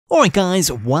Alright guys,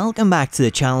 welcome back to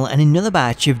the channel and another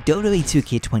batch of WWE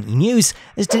 2K20 news,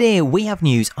 as today we have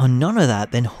news on none other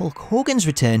than Hulk Hogan's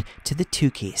return to the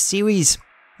 2K series.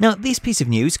 Now this piece of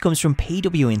news comes from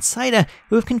PWInsider,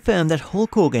 who have confirmed that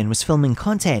Hulk Hogan was filming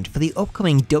content for the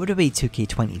upcoming WWE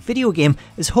 2K20 video game,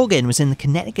 as Hogan was in the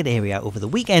Connecticut area over the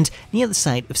weekend near the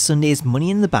site of Sunday's Money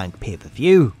in the Bank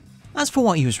pay-per-view. As for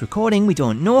what he was recording, we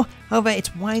don't know, however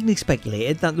it's widely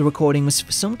speculated that the recording was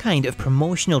for some kind of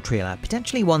promotional trailer,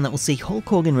 potentially one that will see Hulk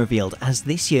Hogan revealed as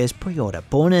this year's pre-order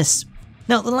bonus.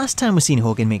 Now the last time we've seen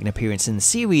Hogan make an appearance in the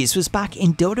series was back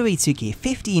in WWE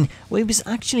 2K15, where he was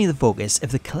actually the focus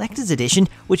of the collector's edition,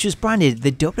 which was branded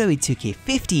the WWE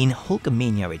 2K15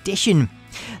 Hulkamania edition.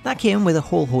 That came with a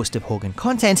whole host of Hogan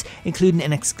content, including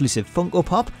an exclusive Funko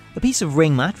Pop, a piece of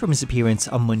ring mat from his appearance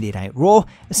on Monday Night Raw,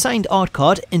 a signed art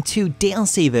card, and two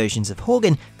DLC versions of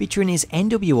Hogan featuring his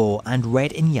NWO and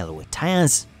red and yellow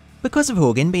attires. Because of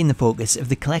Hogan being the focus of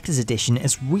the collector's edition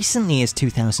as recently as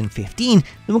 2015,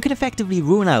 then we can effectively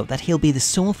rule out that he'll be the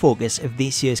sole focus of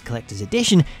this year's collector's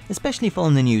edition, especially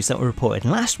following the news that were reported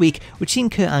last week, which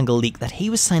seen Kurt Angle leak that he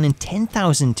was signing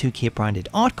 10,000 2K branded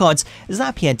art cards, as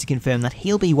that appeared to confirm that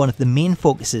he'll be one of the main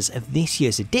focuses of this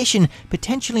year's edition,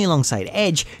 potentially alongside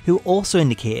Edge, who also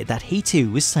indicated that he too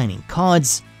was signing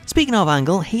cards. Speaking of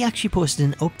Angle, he actually posted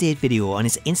an update video on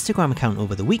his Instagram account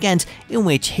over the weekend in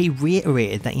which he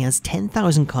reiterated that he has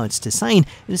 10,000 cards to sign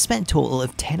and has spent a total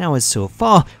of 10 hours so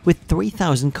far, with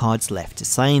 3,000 cards left to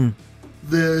sign.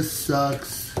 This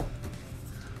sucks.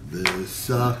 This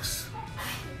sucks.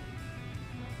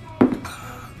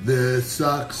 This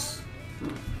sucks.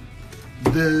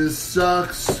 This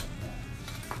sucks.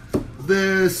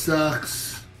 This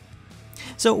sucks.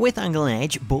 So with Angle and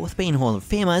Edge both being Hall of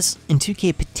Famers, and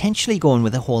 2K potentially going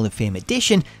with a Hall of Fame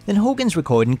edition, then Hogan's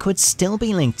recording could still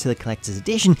be linked to the collector's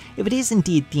edition if it is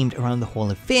indeed themed around the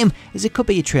Hall of Fame, as it could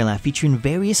be a trailer featuring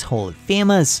various Hall of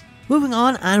Famers. Moving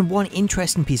on, and one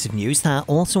interesting piece of news that I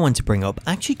also want to bring up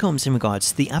actually comes in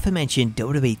regards to the aforementioned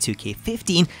WWE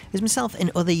 2K15, as myself and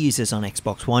other users on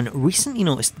Xbox One recently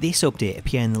noticed this update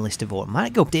appear in the list of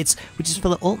automatic updates, which is for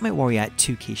the Ultimate Warrior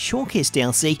 2K Showcase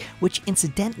DLC, which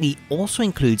incidentally also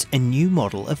includes a new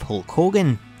model of Hulk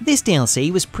Hogan. This DLC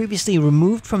was previously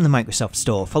removed from the Microsoft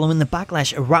Store following the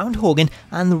backlash around Hogan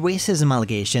and the racism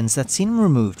allegations that seen him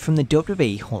removed from the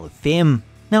WWE Hall of Fame.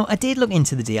 Now, I did look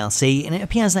into the DLC and it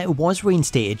appears that it was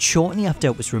reinstated shortly after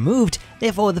it was removed,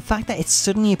 therefore the fact that it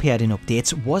suddenly appeared in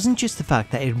updates wasn't just the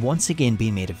fact that it had once again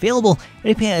been made available,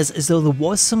 it appears as though there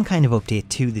was some kind of update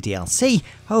to the DLC.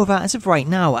 However, as of right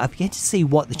now, I've yet to see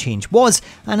what the change was,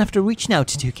 and after reaching out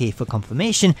to 2K for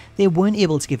confirmation, they weren't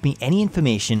able to give me any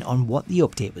information on what the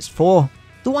update was for.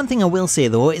 The one thing I will say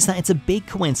though is that it's a big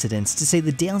coincidence to see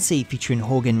the DLC featuring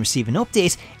Hogan receive an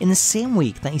update in the same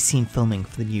week that he's seen filming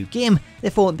for the new game,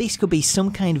 therefore this could be some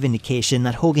kind of indication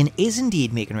that Hogan is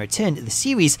indeed making a return to the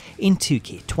series in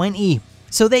 2K20.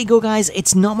 So there you go guys,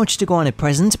 it's not much to go on at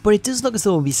present, but it does look as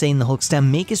though we'll be seeing the Hulkster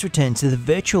make his return to the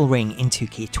virtual ring in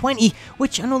 2K20,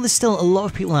 which I know there's still a lot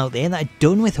of people out there that are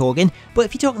done with Hogan, but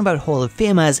if you're talking about Hall of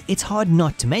Famers, it's hard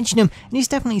not to mention him, and he's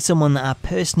definitely someone that I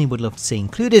personally would love to see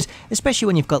included, especially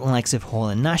when you've got the likes of Hall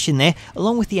and Nash in there,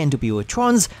 along with the NWO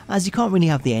Trons, as you can't really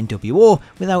have the NWO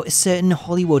without a certain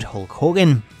Hollywood Hulk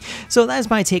Hogan. So that is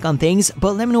my take on things,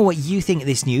 but let me know what you think of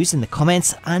this news in the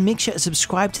comments, and make sure to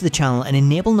subscribe to the channel and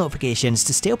enable notifications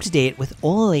to stay up to date with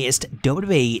all the latest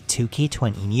WWE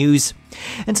 2K20 news.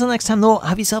 Until next time though,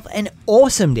 have yourself an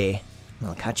awesome day, and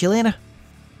I'll catch you later.